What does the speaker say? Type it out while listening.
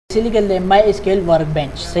لیکل دی MySQL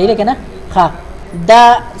ورکبنچ صحیح ده کنه ها دا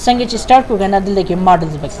څنګه چې سٹارټ کو کنه دلته کې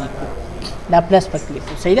ماډلز پکې دا پلس پکې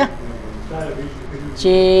صحیح ده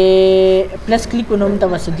چې پلس کلیک کو نو ته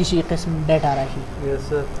وسه دي شي قسم ډیټا راشي یس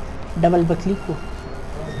سر ډبل په کلیک کو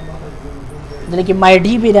دلته کې مای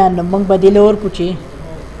ډی بي دا نو موږ بدل اور کوچی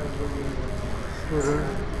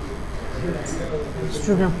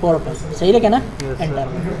student purpose सही है क्या ना एंटर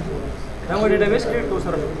हम डेटाबेस क्रिएट को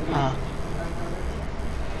सर हां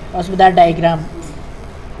उसमें दैट डायग्राम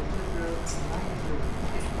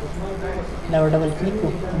डबल क्लिक को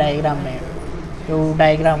डायग्राम में तो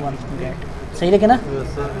डायग्राम वन गेट सही है क्या ना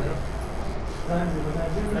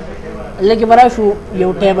लेकिन बड़ा शू ये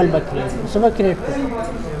टेबल बक्रिएट सब क्रिएट को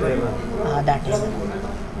हां that table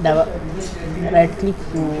right click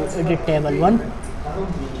to edit table 1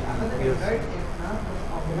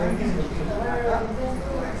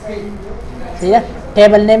 ठीक है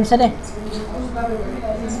table name sir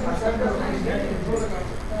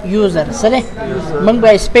user sir मंग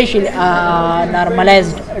बाय स्पेशल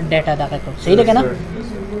नॉर्मलाइज्ड डाटा दाखल करो सही है ना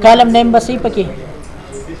कॉलम नेम बस ही पके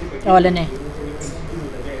वाले ने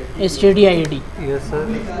std id यस सर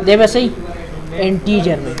दे बस ही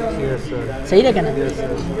इंटीजर में यस सर सही है ना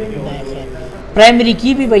प्राइमरी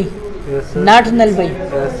की भी भाई यस सर नॉट नल भाई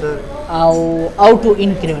यस सर auto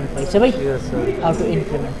increment भाई सब भाई यस सर auto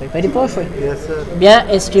increment भाई पहले पोस्ट भाई यस सर बिया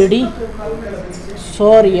std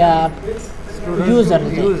सॉरी या user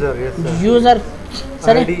user yes sir user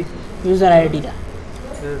sir ID user id दा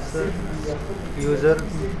yes sir user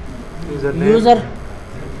name user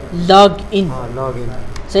log in हां लॉग इन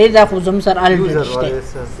सही दा खुजम सर यूजर ऑलरेडी वाले यस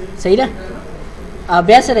सर सही दा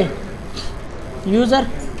बिया सर यूजर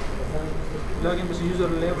लॉगिन बस यूजर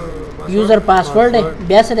लेवल यूजर पासवर्ड है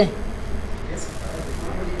बिया sir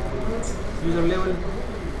user level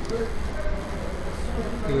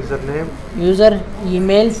user name user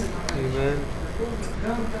email email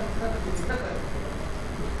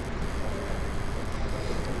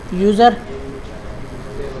user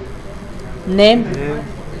name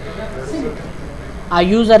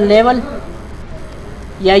user level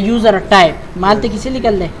या यूजर टाइप मानते किसे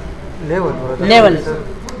निकल दे लेवल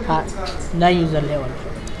हाँ ना यूजर लेवल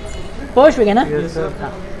पोस्ट भी ना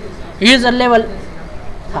यूजर लेवल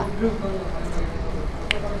हाँ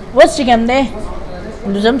वो चिकन दे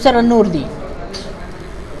नुजम सर नूर दी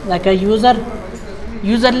लाइक यूजर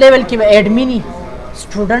लेवल की एडमिनी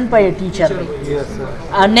स्टूडेंट पर टीचर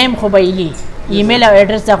नेम खो भाई ये ईमेल और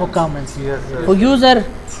एड्रेस का कॉमन वो यूजर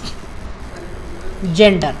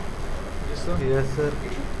जेंडर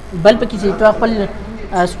बल पे किसी तो आप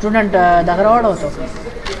स्टूडेंट दगरावड़ हो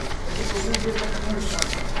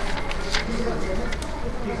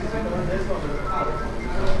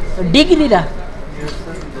तो डिग्री दा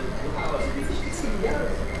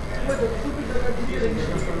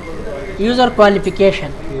यूजर क्वालिफिकेशन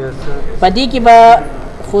पदी की बा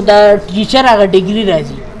खुदा टीचर अगर डिग्री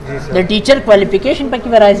राजी द टीचर क्वालिफिकेशन पर की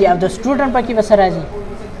राजी अब द स्टूडेंट पर की बस राजी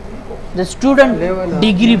द स्टूडेंट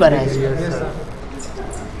डिग्री पर राजी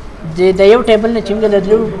जे द यो टेबल ने चिमगे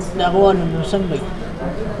दलू दगवान नुसन भाई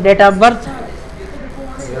date of birth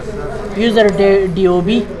user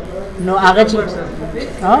DOB no आगे ची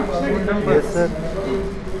हाँ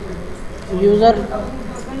यूजर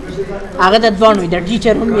आगे दद्वान हुई द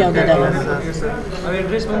टीचर हम भी आगे दगा अब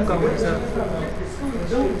एड्रेस हम कम है सर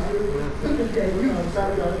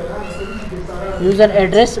यूजर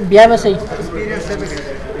एड्रेस बिया बसई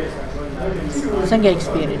संगे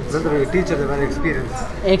एक्सपीरियंस टीचर वाला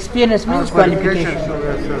एक्सपीरियंस मींस क्वालिफिकेशन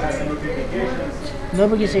नो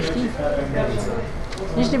बगी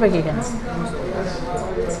 60 बगी का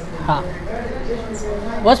हाँ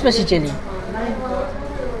बस पे चली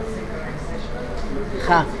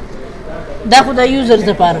हाँ दा खुदा यूजर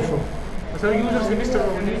से पार हो सर यूजर सेमेस्टर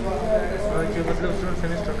होगी कि मतलब स्टूडेंट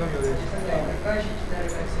सेमेस्टर कम हो गया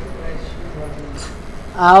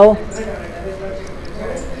आओ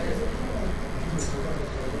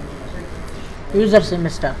यूजर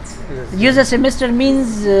सेमेस्टर मींस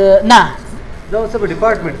ना दा सब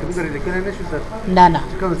डिपार्टमेंट तुम करे लेकिन है सर ना ना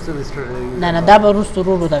कम सेमेस्टर ना दा बरुस तो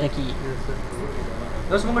रोड होता की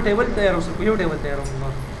दस मंगा टेबल तैयार हो सर कोई टेबल तैयार हो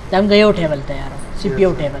तम गयो टेबल तैयार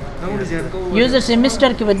सीपीयू टेबल यूजर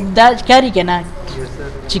सेमेस्टर के बाद कैरी के ना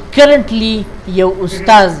ची करंटली ये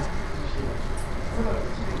उस्ताद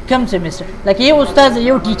कम सेमेस्टर लाइक ये उस्ताद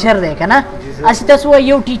ये टीचर दे का ना असि तस वो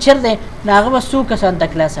ये टीचर दे ना अगर बस सू कसान तक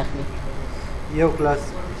क्लास आखली ये क्लास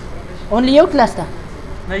ओनली ये क्लास था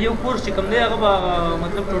ना ये कोर्स कम दे अगर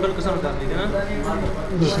मतलब टोटल कसान उतार ली ना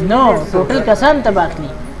नो टोटल कसान तब आखली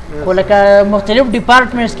को लका मुख्तलिफ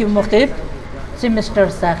डिपार्टमेंट्स की मुख्तलिफ सेमेस्टर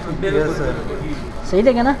साखली صحیح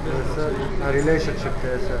ده کنه सर रिलेशनशिप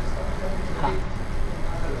है सर हाँ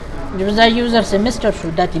जब जा यूजर सेमेस्टर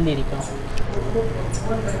शो दाती लेरी का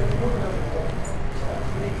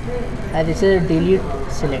this is delete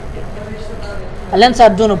selected الان صار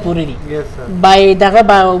دونه پوری دي yes sir باي دغه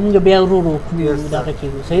با موږ بیا ورو Yes, sir. دغه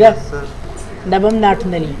کیږي صحیح ده सर دبم ناټ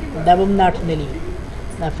نلی دبم ناټ نلی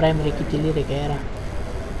دا پرایمری کی تلی ره کیرا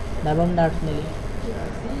دبم ناټ نلی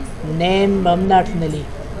نیم بم ناټ نلی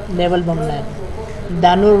لیول بم نه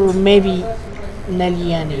دانور میبي نلی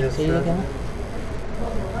یعنی Yes, صحیح ده sir. کنه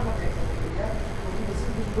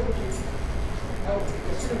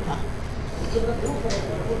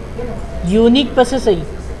यूनिक पस सही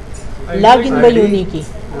लॉगिन पे यूनिक की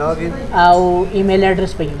लॉगिन आओ ईमेल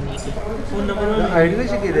एड्रेस पे यूनिक की फोन नंबर आईडी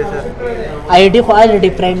कशी केली सर आईडी को ऑलरेडी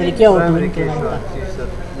प्राइमरी किया और प्राइमरी टू की बनता जी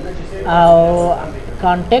सर आओ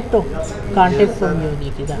कांटेक्ट फ्रॉम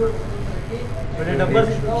यूनिक की दा बड़े नंबर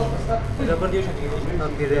दियो शकते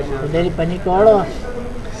अपग्रेडेशन उधर पनी कोड़ो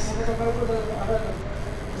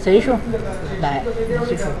सही शो दा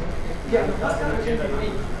सही शो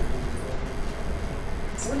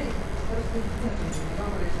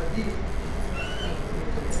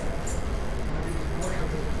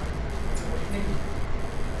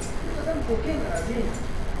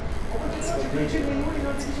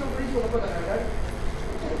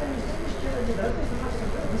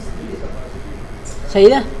सही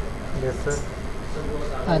है यस सर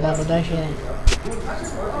आधा बता शेयर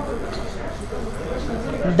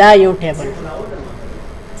दा यो टेबल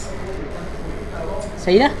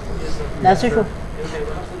सही है दा से शो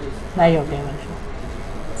दा यो टेबल शो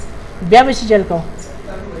बिया बसी चल को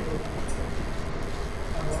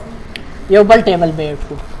यो बल टेबल पे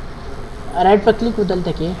उठो राइट पर क्लिक उदल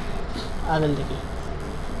तक आगल तक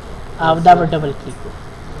आप दा पर डबल क्लिक को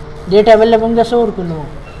ये टेबल ले बंगा सोर को नो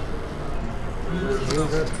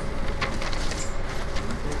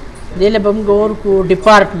दे ले बंगा और को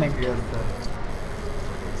department yes sir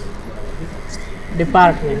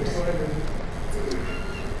department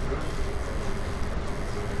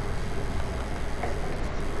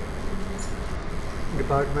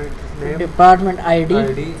department name department ID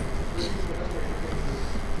ID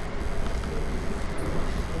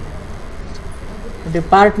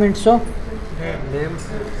department so name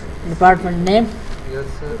department name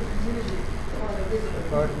yes sir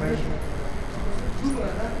department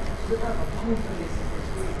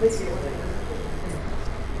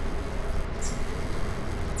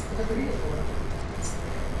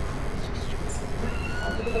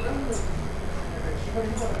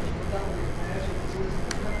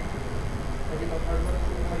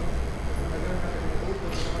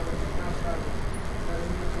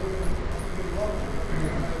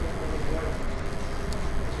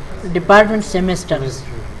department semesters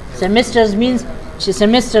semesters means چې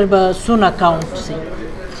सेमेस्टर به سون اکاونट سي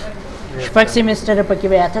شپږ सेमेस्टर په کې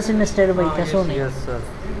به اته सेमेस्टर به تاسو نه yes sir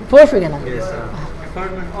پوه شو کنه yes sir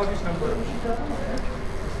department office number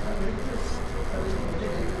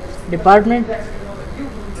department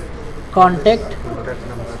contact contact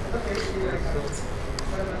number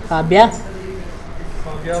Kavya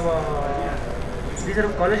या जी sir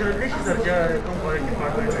college रहते हैं सर क्या कम college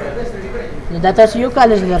department में دا تاسو یو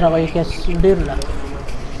کالج لره وایي چې ډیر لا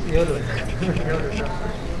यो लो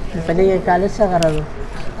په دې کالج څخه راغلو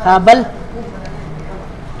کابل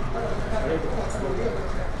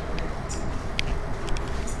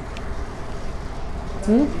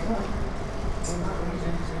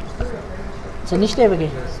څه نشته بګي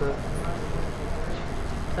sir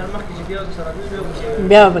sir मखकी जी बिया सर अभी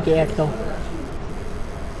بیا به کې اډ کوم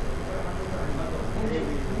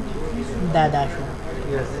دا شو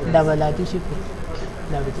यस دا بلاتي شي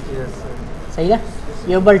دا به yes sir صحیح ده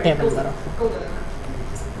یو بل ټیبل برو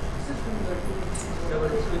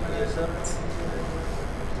सर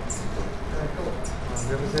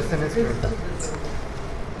जब से सेमेस्टर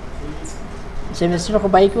सेमेस्टर को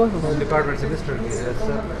बाइक हो डिपार्टमेंट सेमेस्टर की है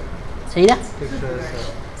सर صحیح ده ठीक है सर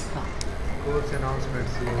कोर्स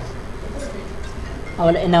अनाउंसमेंट्स यस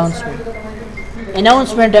اول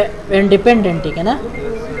اناؤنسمنट इंडिपेंडेंट ठीक है ना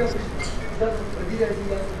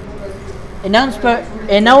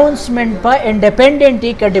अनाउंसमेंट पर इंडिपेंडेंट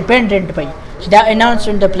का डिपेंडेंट पे دا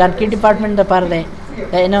अनाउंसमेंट د प्लान کې ډپارټمنټ د پاره ده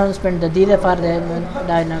د अनाउंसमेंट د دې لپاره ده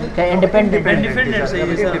دا نه इंडिपेंडेंट इंडिपेंडेंट सही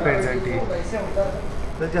है सर इंडिपेंडेंट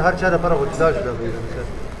ही तो हर शहर पर जुदा जुदा भी सर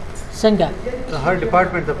څنګه हर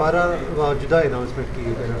डिपार्टमेंट د پاره जुदा अनाउंसमेंट की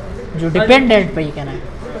है जो डिपेंडेंट पे کنه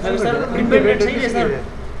सर इंडिपेंडेंट सही है सर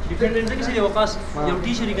डिपेंडेंट کې څه دی وقاص یو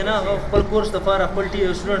ټیچر کنه خپل کورس د لپاره خپل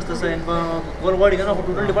سټوډنټس ته ساين ور وړي کنه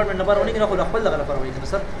ټوټل ډپارټمنټ نه پاره ونی کنه خپل دغه لپاره وایي کنه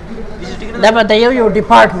سر دا به د یو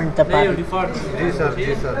ډپارټمنٹ ته یو پاره ډپارټمنټ जी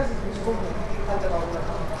सर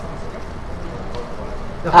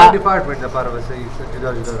هر ډپارټمنټ لپاره به صحیح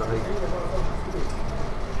جدا جدا راغلی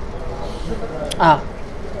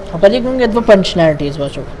په دې کې دوه فنکشنالټیز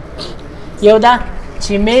واچو یو دا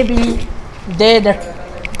چې میبي د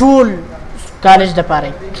ټول کالج د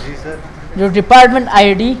پاره جی سر جو ډپارټمنټ آی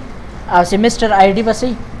ډي او سیمستر آی ډي به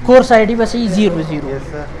صحیح کورس آی ډي به صحیح 00 یس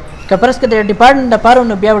سر کپرس کې د ډپارټمنټ د پاره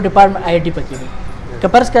نو بیا ډپارټمنټ آی ډي پکې وي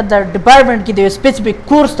کپرس کې د ډپارټمنټ کې د سپیسیفیک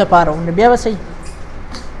کورس د پاره نو بیا به صحیح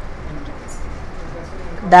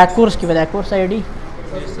دا کورس کې به دا کورس آی ډي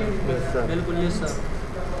بالکل یس سر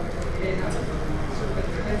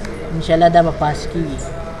ان شاء الله دا به پاس کیږي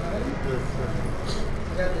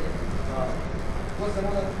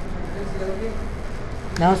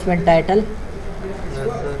announcement title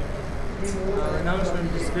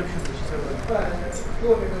announcement description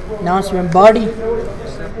announcement body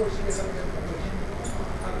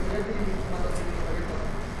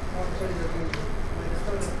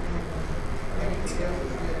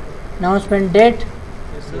announcement date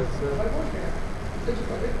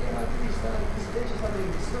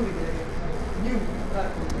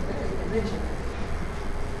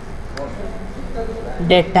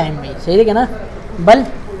date time में सही है ना बल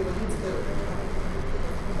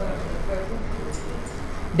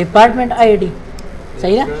डिपार्टमेंट आईडी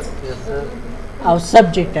सही ना और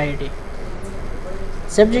सब्जेक्ट आईडी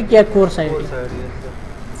सब्जेक्ट या कोर्स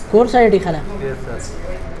आईडी खला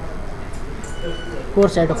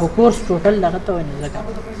कोर्स आईडी को कोर्स टोटल लगा तो नहीं लगा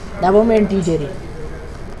ना वो में इंटीजर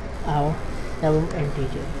आओ ना वो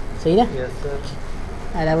इंटीजर सही ना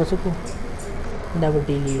अरे वो सुकू double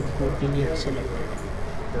delete selected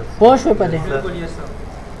post पे पड़े बिल्कुल यस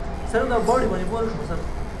सर द बॉडी बने बोल sir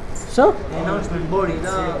so announcement body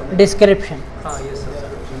the description हां यस सर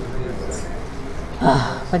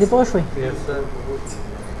पति post पे यस सर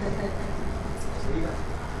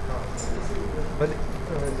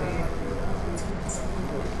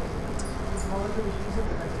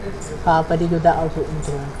हाँ पति जो दा auto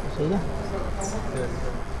increment सही ना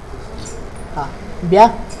हाँ बिया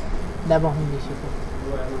دا به هم نشي کو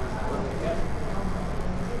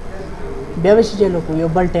بیا به چې لوکو یو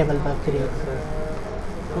بل ټیبل به کړی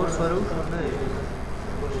کورس ورو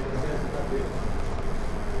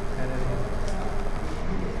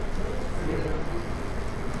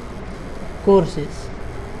courses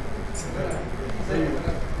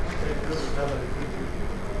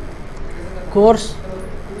course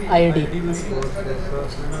ID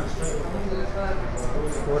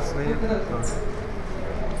कोर्स नहीं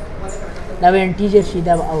now integer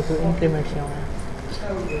सीधा auto increment से होना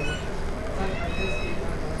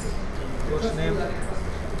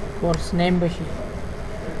course name बशी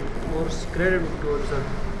course credit course sir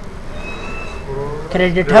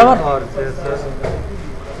credit hour और सर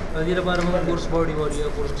अदीर बार में course body और ये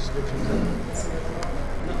course description सर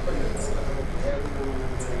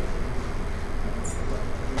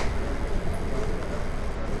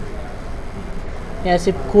या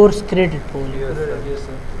सिर्फ कोर्स क्रेडिट बोल यस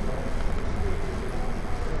सर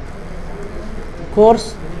कोर्स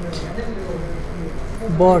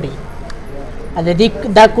बॉडी अरे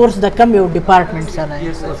दा course the come yo department sir है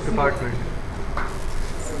यस उस डिपार्टमेंट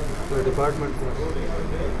तो डिपार्टमेंट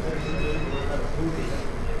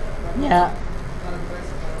या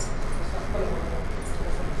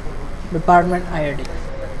डिपार्टमेंट आईडी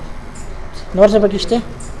नोर से बकिश्ते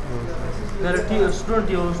गारंटी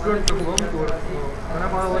स्टूडेंट यो स्टूडेंट को हम तो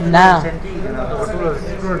ना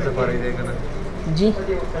स्टूडेंट से पढ़ाई देगा ना जी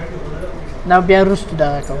ना बिया रुस्त दा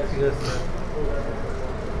को यस सर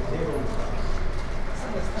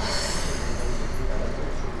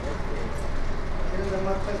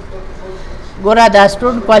गोरा दा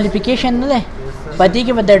स्टूडेंट क्वालिफिकेशन ने पति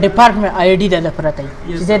के बद डिपार्टमेंट आईडी दा लफरत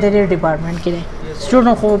है सीधे तेरे डिपार्टमेंट के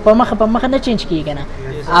स्टूडेंट को पमख न चेंज किएगा ना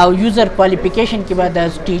और यूजर क्वालिफिकेशन के बाद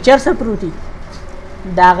टीचर से प्रूती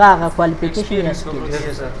दागा क्वालिफिकेशन यस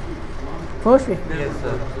सर खुश यस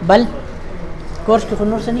सर बल कोर्स के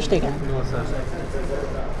खुनूर से निश्ते क्या no sir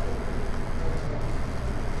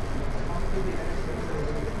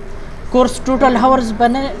course total hours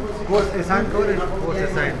बने कोर्स असाइन करो course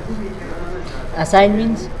assign assign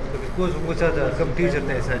means course वो चाहता कम टीचर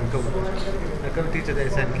ने असाइन कम टीचर ने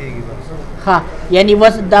असाइन किएगी बस हाँ यानी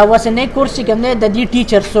वस दा वस ने कोर्स के हमने द दी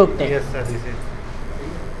टीचर सोकते yes sir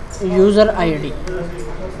this user ID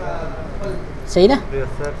सही ना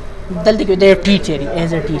यस सर दल्ती क्यों दे teacher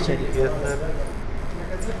as a teacher yes sir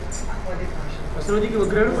असरो जी के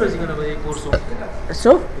ग्रेड पर सिखना भाई कोर्स हो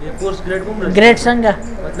सो ये कोर्स ग्रेड को ग्रेड संगा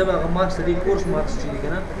मतलब मार्क्स दी कोर्स मार्क्स चाहिए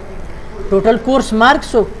ना टोटल कोर्स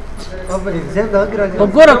मार्क्स हो अब एग्जाम दा गिरा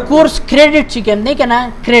गोरा कोर्स क्रेडिट चिकन नहीं कहना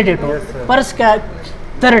क्रेडिट हो Yes, sir. पर इसका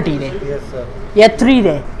 30 दे यस सर या 3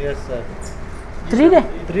 दे yes sir 3 ده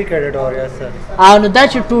 3 credit or yes sir او نو دا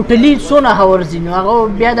چې ټوټلی څونه هاورز دي نو هغه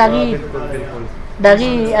بیا دغه بالکل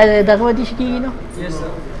دغه ودی شي کیږي نو یس سر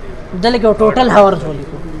دلته ټوټل هاورز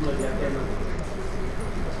ولیکو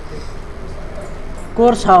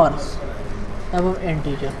course hours above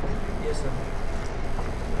integer یس سر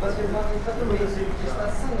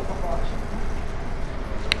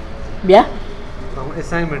بیا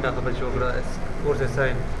assignment هغه بل شو کړه course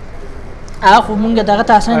assign خو مونږ دغه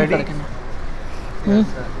ته اساین کړ کنه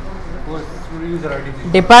course user ID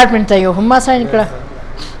ډپارټمنټ ته یو هم اساین کړه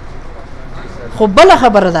خو بل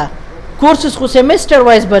خبره ده کورسز خو سیمستر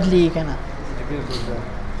وایز بدلی کنه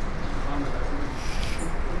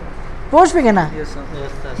پوښ به کنه یس سر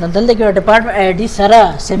نو دلته کې ډپارټمنټ آی ډي سره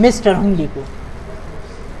سیمستر هم لیکو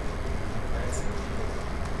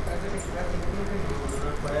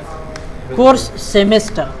کورس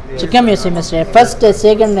سیمستر چې کوم یو سیمستر فرست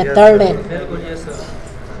سیکنډ نه تھرډ بالکل یس سر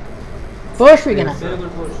پوښ به کنه بالکل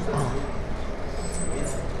پوش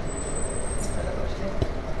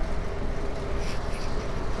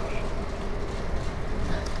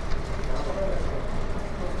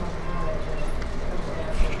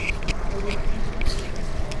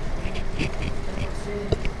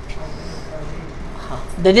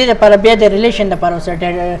د دې لپاره بیا د ریلیشن لپاره وسه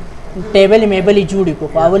ټیبل میبل جوړی کو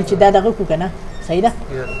اول چې دا دغه کو کنه صحیح ده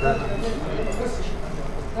yes sir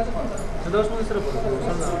دا اوس موږ سره پوښتنه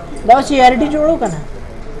دا چې ار ډي جوړو کنه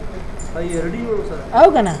ای ریډي ورو سره او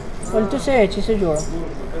کنه ولته څه چې څه جوړو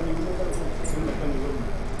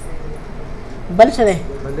بل څه ده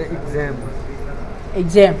بل exam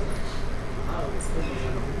exam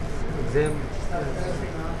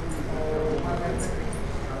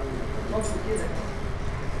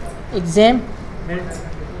exam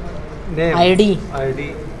name ID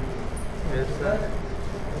yes sir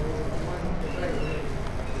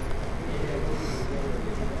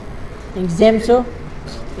exam so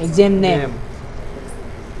exam name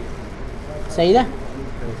صحیح ده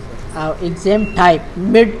او exam type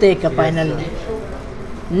mid ته کا فائنل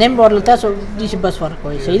name ورلته سو دي چې بس فرق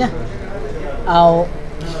وي صحیح ده او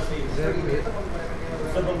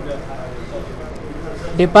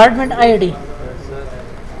department ID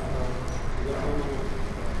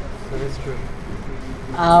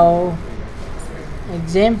او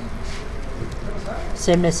exam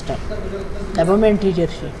semester دا به انټیجر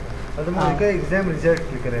شي دا موږ exam result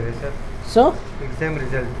لیکل لري سر سو exam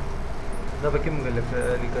result دا به کوم لیکل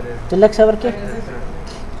لري ته لک صبر کې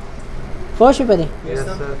پوه شو پدې yes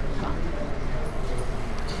sir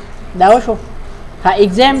دا وشو ها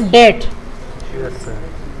exam date yes sir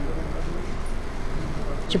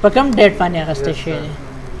چې په کوم ډیټ باندې اغسته شي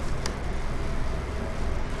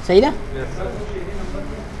صحیح ده yes sir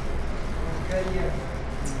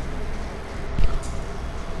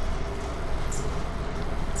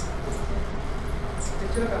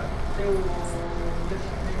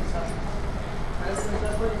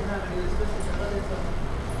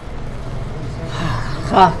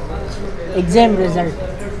ها exam result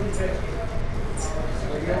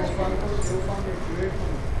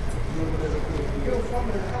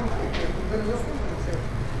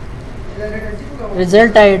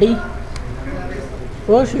result ID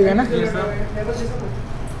वो शुरू है ना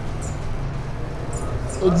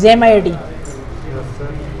exam ID yes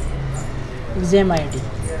sir exam ID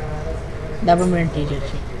double integer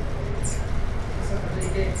છે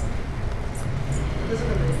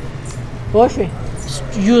वो शुरू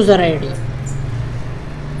user ID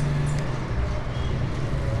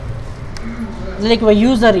like वो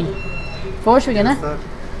user ही वो शुरू है ना sir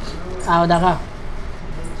आओ देखा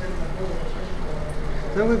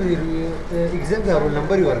څنګه به exam دا رول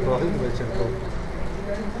نمبر یې ورکړو هغه به چک کوو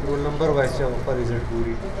رول نمبر وایس چې په ریزلټ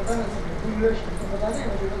ګوري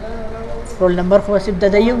رول نمبر خو صرف د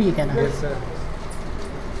یو یې کنه yes sir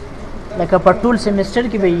لکه په ټول سیمستر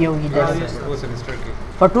کې به یو یې ده वो सेमेस्टर की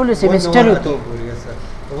په ټول سیمستر तो पूरी है सर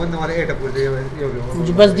तो वन हमारे 8 पूरी ये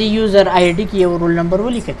چې بس دی یوزر آی ډی کې یو رول نمبر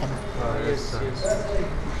ولیکه کنه यस सर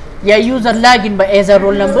یا یوزر لاګین به ایز ا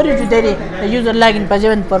رول نمبر جو دی یوزر لاګین په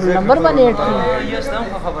ځوان پر رول نمبر باندې اډ کړي یس دا هم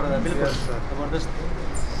خبره ده بالکل زبردست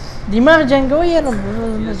دماغ جنگوي یا نه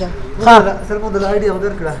ها सर को दल आईडी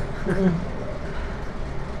उधर कड़ा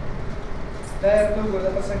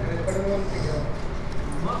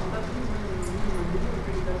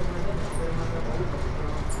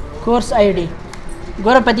course ID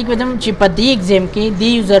ګوره پدې کې دم چې پدې ایگزام کې دی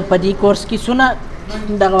یوزر پدې کورس کې سونه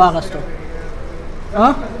دغه واغستو ها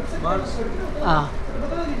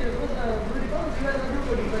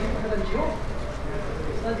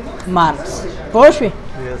مارکس پوښوي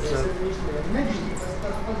yes sir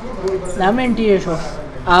دا مې انټی شو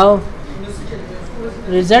او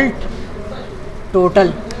ریزلټ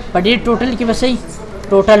ټوټل په دې ټوټل کې به صحیح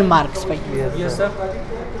ټوټل مارکس پي Yes, sir.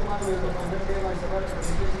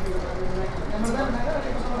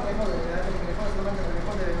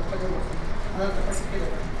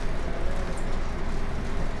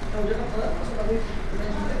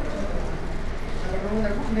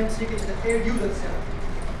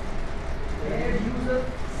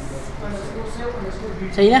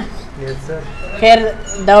 صحیح ده Yes, sir. خیر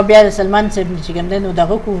دا بیا د سلمان صاحب چې کوم دی نو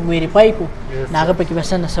دغه کو ویریفای کو Yes, نو هغه پکې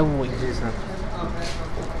بس نه څه ووایي جی سر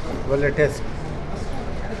ولا ټیسټ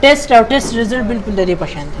ټیسټ او ټیسټ رزلټ بالکل د دې په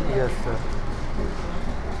شان دي یس سر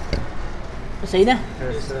صحیح ده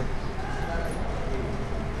یس سر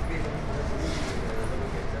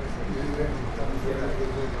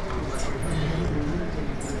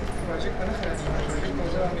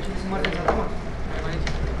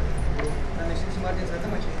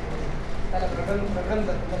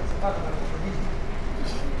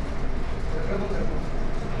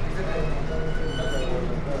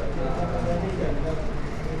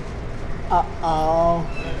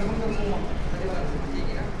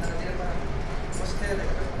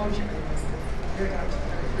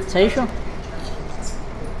صحیح شو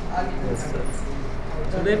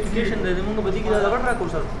So the application د موږ په دې کې دا غټ راکو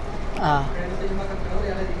سر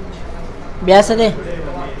بیا څه دی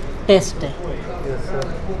ټیسټ دی یس سر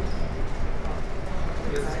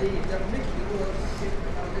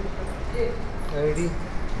آئی ڈی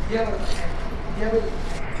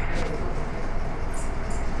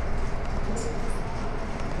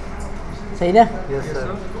صحیح ده یس سر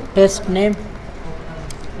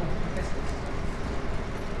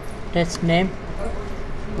test name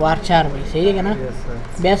वारचार भाई सही है ना यस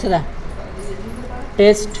सर बेस दा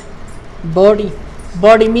टेस्ट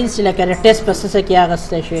बॉडी मीन्स लगा टेस्ट प्रोसेस किया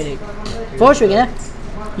अगस्त है शेयर पोश हो गया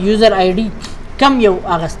ना यूजर आईडी कम यो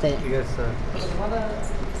अगस्त है यस सर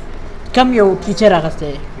कम यो टीचर अगस्त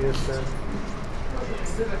है yes sir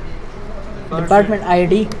department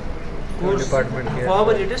ID department के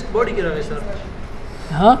फॉर लेटेस्ट बॉडी के रहे सर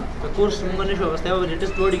हाँ कोर्स मंगने शो वास्ते वो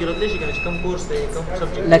लेटेस्ट बॉडी के रहे शिकायत कम कोर्स है कम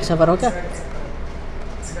सब्जेक्ट लग सबर होगा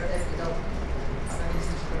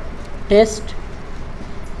टेस्ट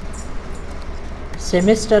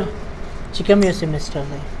सेमेस्टर चिकम यो सेमेस्टर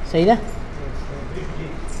है सही ना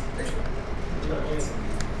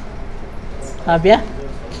अब या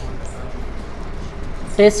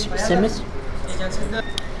test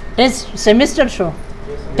semester show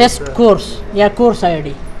test course या कोर्स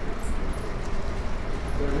आईडी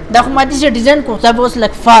دا خو مادي چې ډیزاین کو تاسو اوس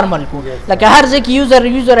لک فارمل کو لکه هر ځکه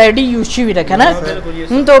یوزر آی ډی یوز شوی ده کنه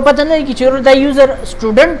نو ته پته نه کی چې دا یوزر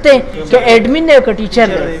سټوډنټ ته ک اډمن نه ک ټیچر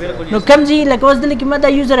ده نو کم ځی لکه اوس د لکه ما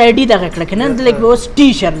دا یوزر آی ډی دغه کړ کنه د لکه اوس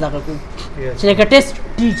ټیچر دغه کو چې لکه ټیسټ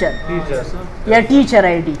ټیچر یا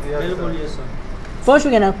ټیچر آی ډی बिल्कुल yes sir پوه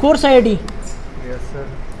شو کنه کورس آی ډی yes sir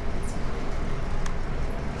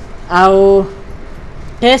او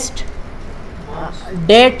ټیسټ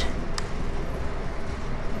ډیټ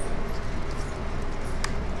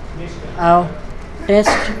او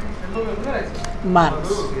test marks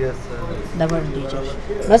yes sir double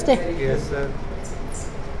teacher बस थे यस सर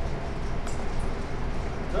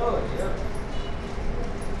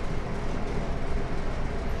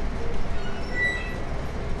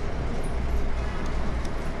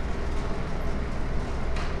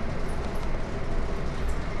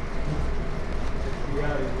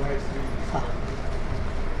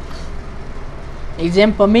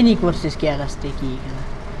एग्जाम पर मिनी कोर्सेज के अगस्ते की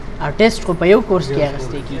और टेस्ट को पयो कोर्स के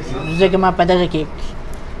अगस्ते की ځکه ما په دغه کې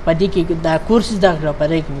پدې کې دا کورسز دا غره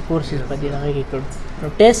پدې کې کورسز پدې دغه کې کړو نو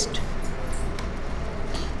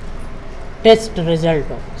टेस्ट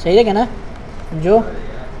रिजल्ट हो सही है ना जो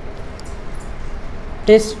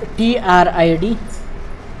test TRID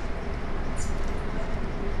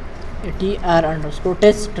TR_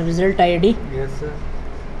 test result ID yes sir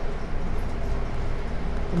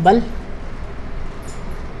बल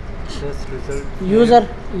टेस्ट रिजल्ट यूजर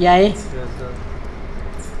या यस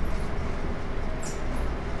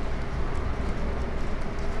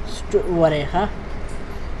सर वरे हाँ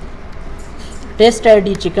टेस्ट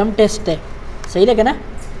आईडी चिकम टेस्ट है सही लगे ना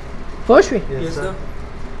खुश हुई यस सर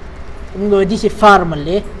उनको दिस फॉर्मल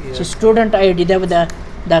है स्टूडेंट आईडी दा बदा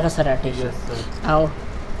दागा सरा टेस्ट यस सर आओ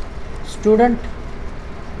student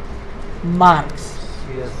marks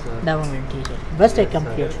yes sir document teacher बस एक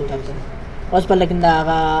कंप्लीट होता है उस पर लेकिन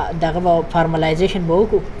दागा फॉर्मलाइजेशन बहु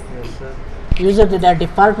को yes sir user the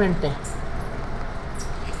department है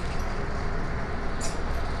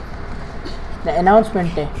द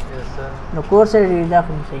अनाउंसमेंट है yes sir know course ID दा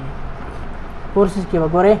कौन सही कोर्सेज के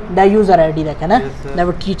वगैरह द यूजर आईडी दा ना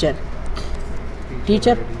द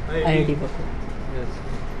टीचर आईडी बको yes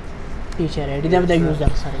teacher ID دا د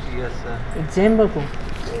یوزر سره yes sir exam وکړو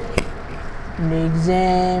نو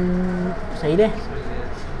एग्जाम صحیح ده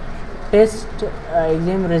टेस्ट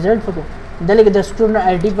एग्जाम रिजल्ट وکړو دلته د سټوډنټ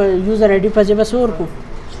آईडी په یوزر آईडी په ځای بس ورکو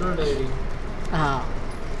स्टूडेंट आईडी ها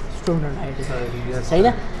سټوډنټ آईडी yes صحیح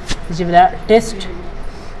ده چې دا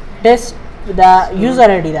टेस्ट دا یوزر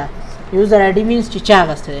آईडी دا یوزر آईडी مینز چې چا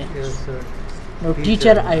غسته ده यस सर نو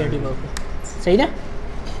ټیچر آईडी وکړو صحیح ده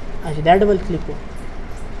اچھا دا ډبل کلیک کو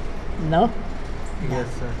نو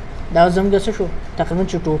यस सर دا زموږ څه شو تقریبا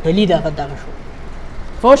چې ټوټلی دا دغه شو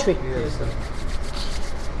فوش وی यस सर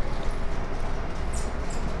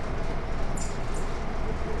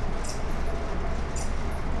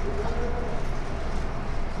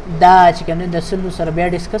دا چې کنه د سلو سره بیا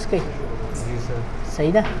ډیسکس کړئ जी सर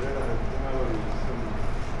صحیح ده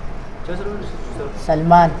क्या सर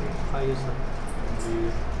سلمان हाँ yes sir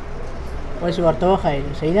اوس ورته وښایي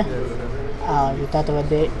صحیح ده او تا ته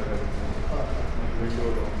ودې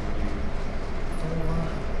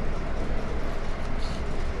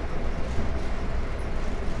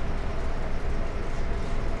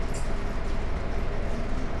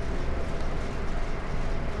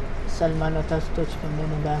سلمان او تاسو ته چې کوم دی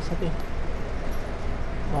نو دا څه کوي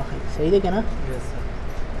واخلئ صحیح دی که نه yes sir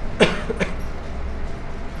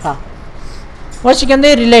ها اوس چې کوم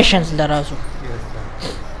دی ریلیشنز له راځو yes sir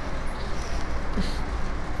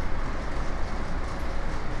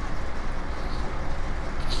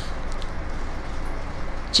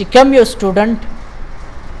چې کوم یو سټوډنټ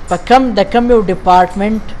په کوم د کوم یو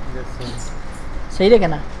ډپارټمنټ yes sir صحیح دی که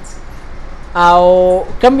نه او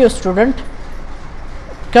کوم یو سټوډنټ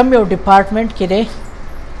کوم یو ډپارټمنټ کې دی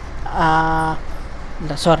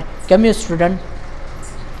سوري کوم یو سټوډنټ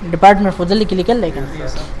ډپارټمنټ په دلته کې لیکل دی که نه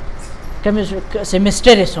کوم یو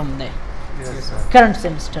سیمسټر یې څوم دی yes sir کرنٹ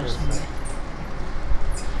سیمسټر څوم دی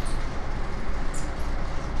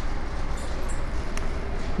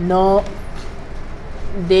نو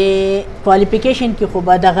د کوالیفیکیشن کې خو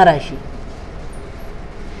به دغه راشي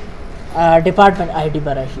ډپارټمنټ آی ډي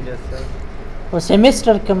به راشي yes sir او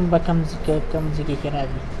سیمسټر کم به کم ځای کې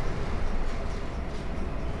راځي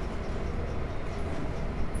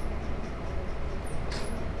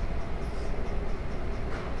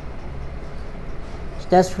چې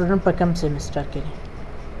دا سټوډنټ په کم سیمسټر کې دی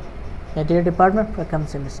د دې ډپارټمنټ په کم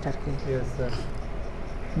سیمسټر کې دی yes sir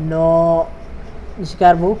نو چې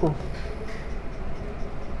کار به وکړو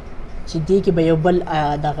چې دې کې به یو بل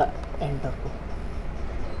دغه انټر کړو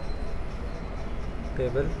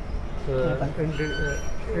table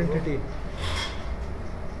entity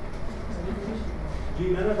जी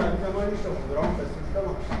मैंने हमारी ग्राउंड सिस्टम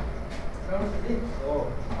ओ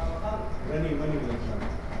मनी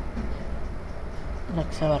لږ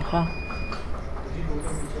صبر ښه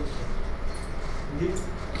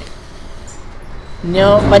نو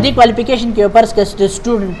په دې کوالیفیکیشن کې فرض کړه چې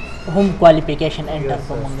سټوډنټ هم کوالیفیکیشن انټر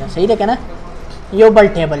کوو مونږ صحیح ده که نه یو بل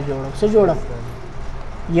ټیبل جوړو څه جوړو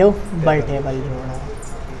یو بل ټیبل جوړو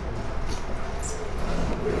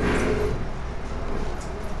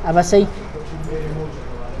ابا صحیح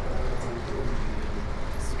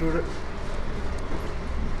स्टूडेंट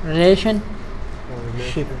ریلیشن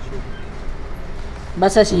شپ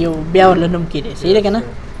بس اسی یو بیا ورله نوم کېدی صحیح ده که نه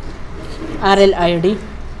آر ایل آی ډي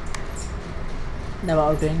دا به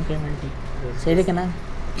اوټو انکریمنټ دي صحیح ده که نه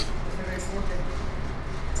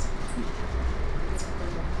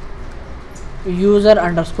یوزر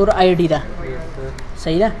انډرسکور آی ډي ده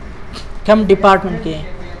صحیح ده کم ډپارټمنټ کې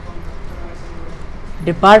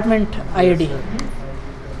ډپارټمنټ آی ډي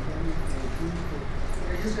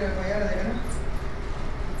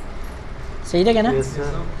صحیح ده که نه yes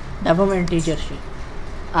sir دا به هم انټیجر شي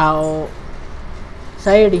او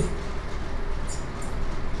سای ډي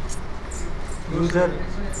user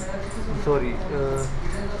sorry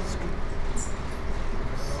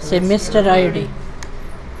سیمسټر آی ډي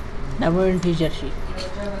دا به انټیجر شي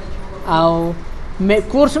او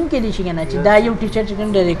کورس هم کېدی شي که نه چې دا یو ټیچر چې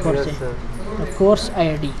کوم دی کورس دی کورس آی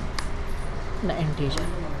ډي دا انټیجر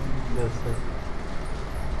yes sir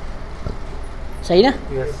صحیح ده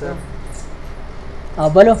yes sir او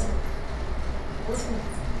بلو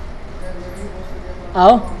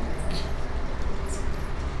او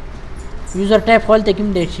یوزر ټایپ خپل ته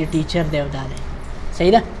کوم دی چې ټیچر دی او دا دی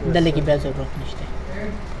صحیح ده دلته کې بیا ضرورت نشته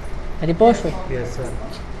پرې پوه شوئ yes sir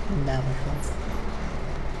دا به شو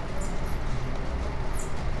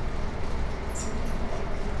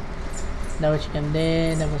دا به چې کوم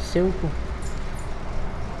دی دا به سیو کړو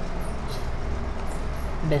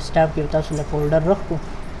ډیسکټاپ کې به تاسو له فولډر راکړو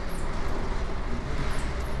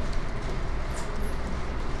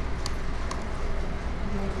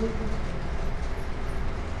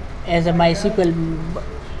as a MySQL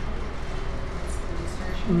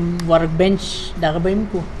ورک بنچ دغه به هم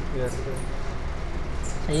کو Yes, sir.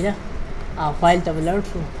 صحیح ده او فایل ته ولاړ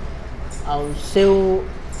شو او سیو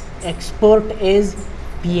ایکسپورټ ایز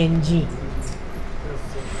پی ان جی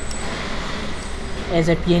ایز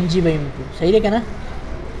ا پی ان جی به هم کو صحیح ده که نه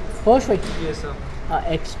پوه شوئ Yes, sir.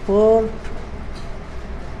 export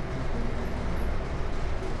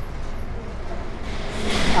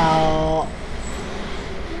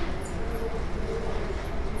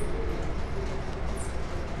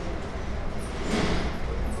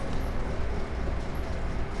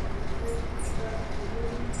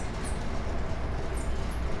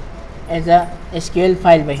as a SQL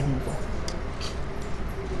file by him को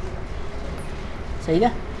सही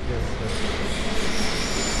है Yes, sir.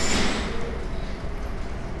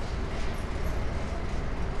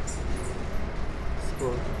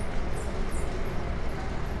 Score.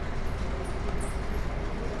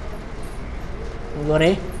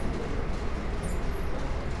 गोरे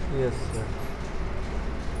Yes, sir.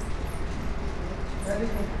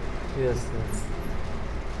 Yes, sir.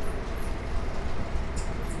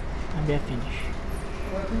 अभी फिनिश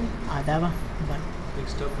आधा बा बन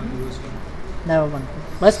Next up, and दावा बन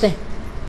बस थे